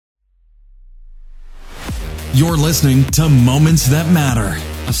You're listening to Moments That Matter,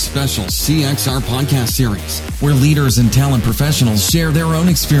 a special CXR podcast series where leaders and talent professionals share their own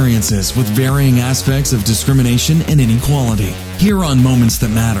experiences with varying aspects of discrimination and inequality. Here on Moments That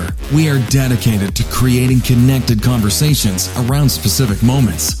Matter, we are dedicated to creating connected conversations around specific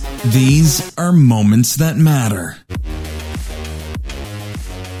moments. These are Moments That Matter.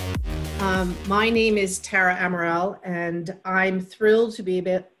 My name is Tara Amaral, and I'm thrilled to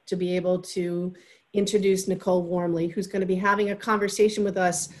be able to introduce Nicole Wormley, who's going to be having a conversation with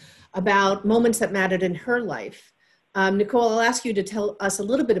us about moments that mattered in her life. Nicole, I'll ask you to tell us a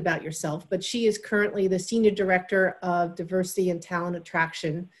little bit about yourself, but she is currently the Senior Director of Diversity and Talent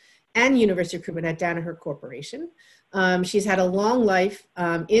Attraction and University Recruitment at Danaher Corporation. She's had a long life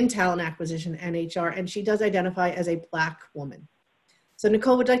in talent acquisition and HR, and she does identify as a Black woman. So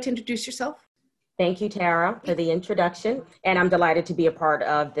Nicole, would you like to introduce yourself? Thank you, Tara, for the introduction. And I'm delighted to be a part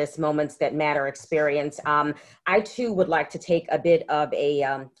of this Moments That Matter experience. I too would like to take a bit of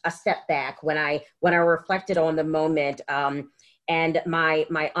a step back when I reflected on the moment and my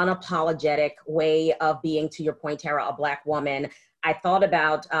unapologetic way of being, to your point, Tara, a Black woman. I thought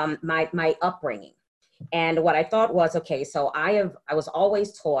about my upbringing. And what I thought was, okay, so I was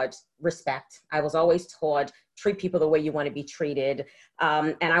always taught respect. I was always taught treat people the way you want to be treated.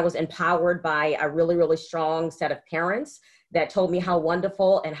 And I was empowered by a really, really strong set of parents that told me how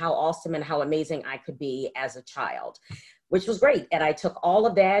wonderful and how awesome and how amazing I could be as a child, which was great. And I took all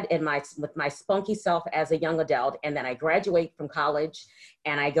of that with my spunky self as a young adult. And then I graduate from college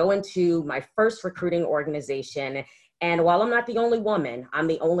and I go into my first recruiting organization. And while I'm not the only woman, I'm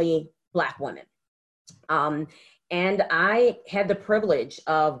the only Black woman. And I had the privilege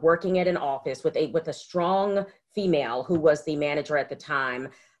of working at an office with a strong female who was the manager at the time.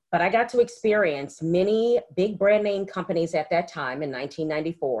 But I got to experience many big brand name companies at that time in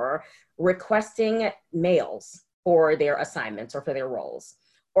 1994 requesting males for their assignments or for their roles,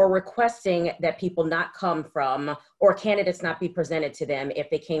 or requesting that people not come from, or candidates not be presented to them if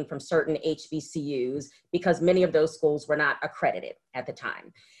they came from certain HBCUs, because many of those schools were not accredited at the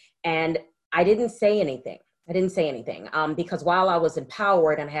time. And I didn't say anything. Because while I was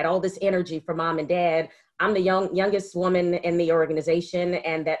empowered and had all this energy from mom and dad, I'm the youngest woman in the organization,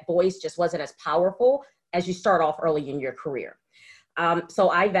 and that voice just wasn't as powerful as you start off early in your career. So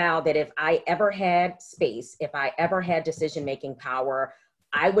I vowed that if I ever had space, if I ever had decision-making power,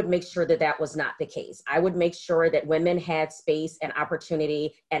 I would make sure that that was not the case. I would make sure that women had space and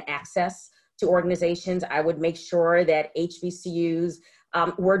opportunity and access to organizations. I would make sure that HBCUs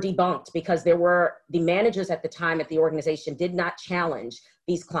were debunked, because the managers at the time at the organization did not challenge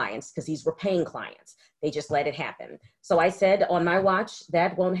these clients because these were paying clients. They just let it happen. So I said on my watch,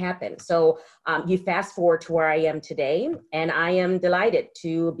 that won't happen. So you fast forward to where I am today, and I am delighted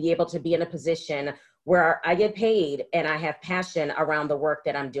to be able to be in a position where I get paid and I have passion around the work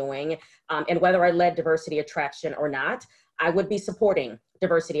that I'm doing. And whether I led diversity attraction or not, I would be supporting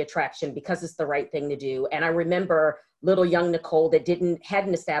diversity attraction because it's the right thing to do. And I remember little young Nicole that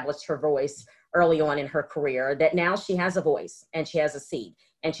hadn't established her voice early on in her career, that now she has a voice and she has a seat,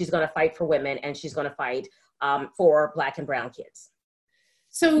 and she's going to fight for women, and she's going to fight for Black and brown kids.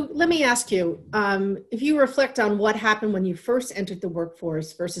 So let me ask you, if you reflect on what happened when you first entered the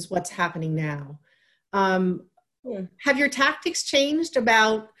workforce versus what's happening now, have your tactics changed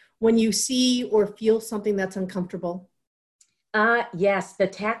about when you see or feel something that's uncomfortable? Yes, the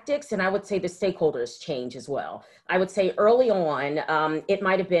tactics, and I would say the stakeholders change as well. I would say early on, it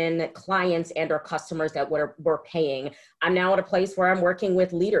might have been clients and or customers that were paying. I'm now at a place where I'm working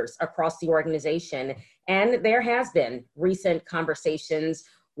with leaders across the organization, and there has been recent conversations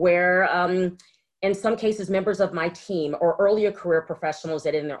where in some cases, members of my team or earlier career professionals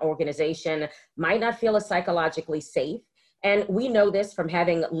that in their organization might not feel as psychologically safe. And we know this from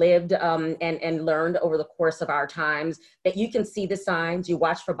having lived and learned over the course of our times, that you can see the signs, you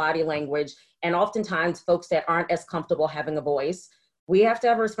watch for body language, and oftentimes folks that aren't as comfortable having a voice, we have to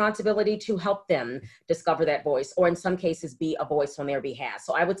have a responsibility to help them discover that voice, or in some cases be a voice on their behalf.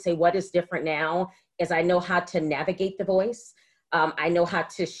 So I would say what is different now is I know how to navigate the voice. I know how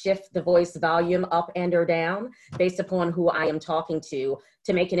to shift the voice volume up and or down based upon who I am talking to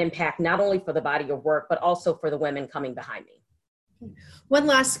make an impact, not only for the body of work, but also for the women coming behind me. One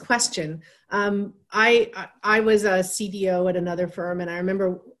last question. I was a CDO at another firm, and I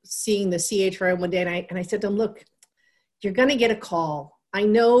remember seeing the CHRO one day, and I said to him, look, you're going to get a call. I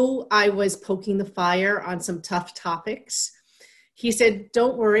know I was poking the fire on some tough topics. He said,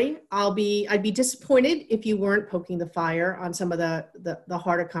 don't worry, I'd be disappointed if you weren't poking the fire on some of the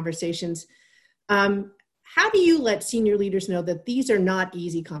harder conversations. How do you let senior leaders know that these are not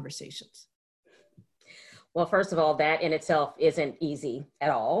easy conversations? Well, first of all, that in itself isn't easy at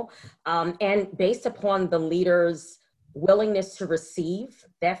all. And based upon the leader's willingness to receive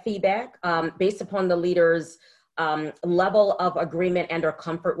that feedback, based upon the leader's level of agreement and or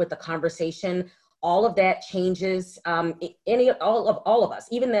comfort with the conversation, all of that changes all of us.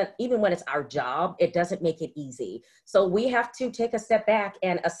 Even when it's our job, it doesn't make it easy. So we have to take a step back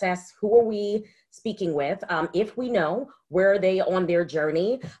and assess, who are we speaking with? If we know, where are they on their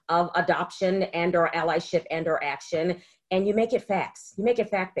journey of adoption and or allyship and or action, and you make it facts. You make it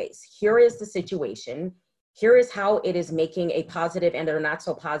fact-based. Here is the situation. Here is how it is making a positive and or not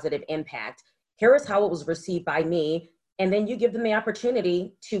so positive impact. Here is how it was received by me. And then you give them the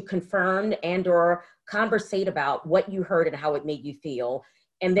opportunity to confirm and or conversate about what you heard and how it made you feel.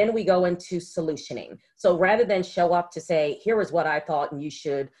 And then we go into solutioning. So rather than show up to say, here is what I thought and you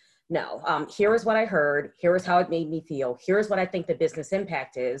should know, here is what I heard, here is how it made me feel, here's what I think the business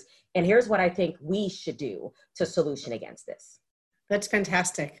impact is, and here's what I think we should do to solution against this. That's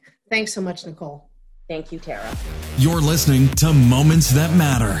fantastic. Thanks so much, Nicole. Thank you, Tara. You're listening to Moments That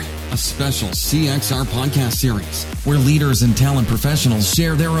Matter, a special CXR podcast series where leaders and talent professionals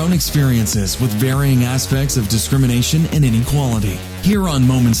share their own experiences with varying aspects of discrimination and inequality. Here on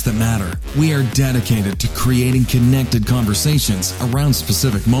Moments That Matter, we are dedicated to creating connected conversations around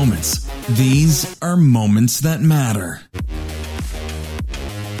specific moments. These are Moments That Matter.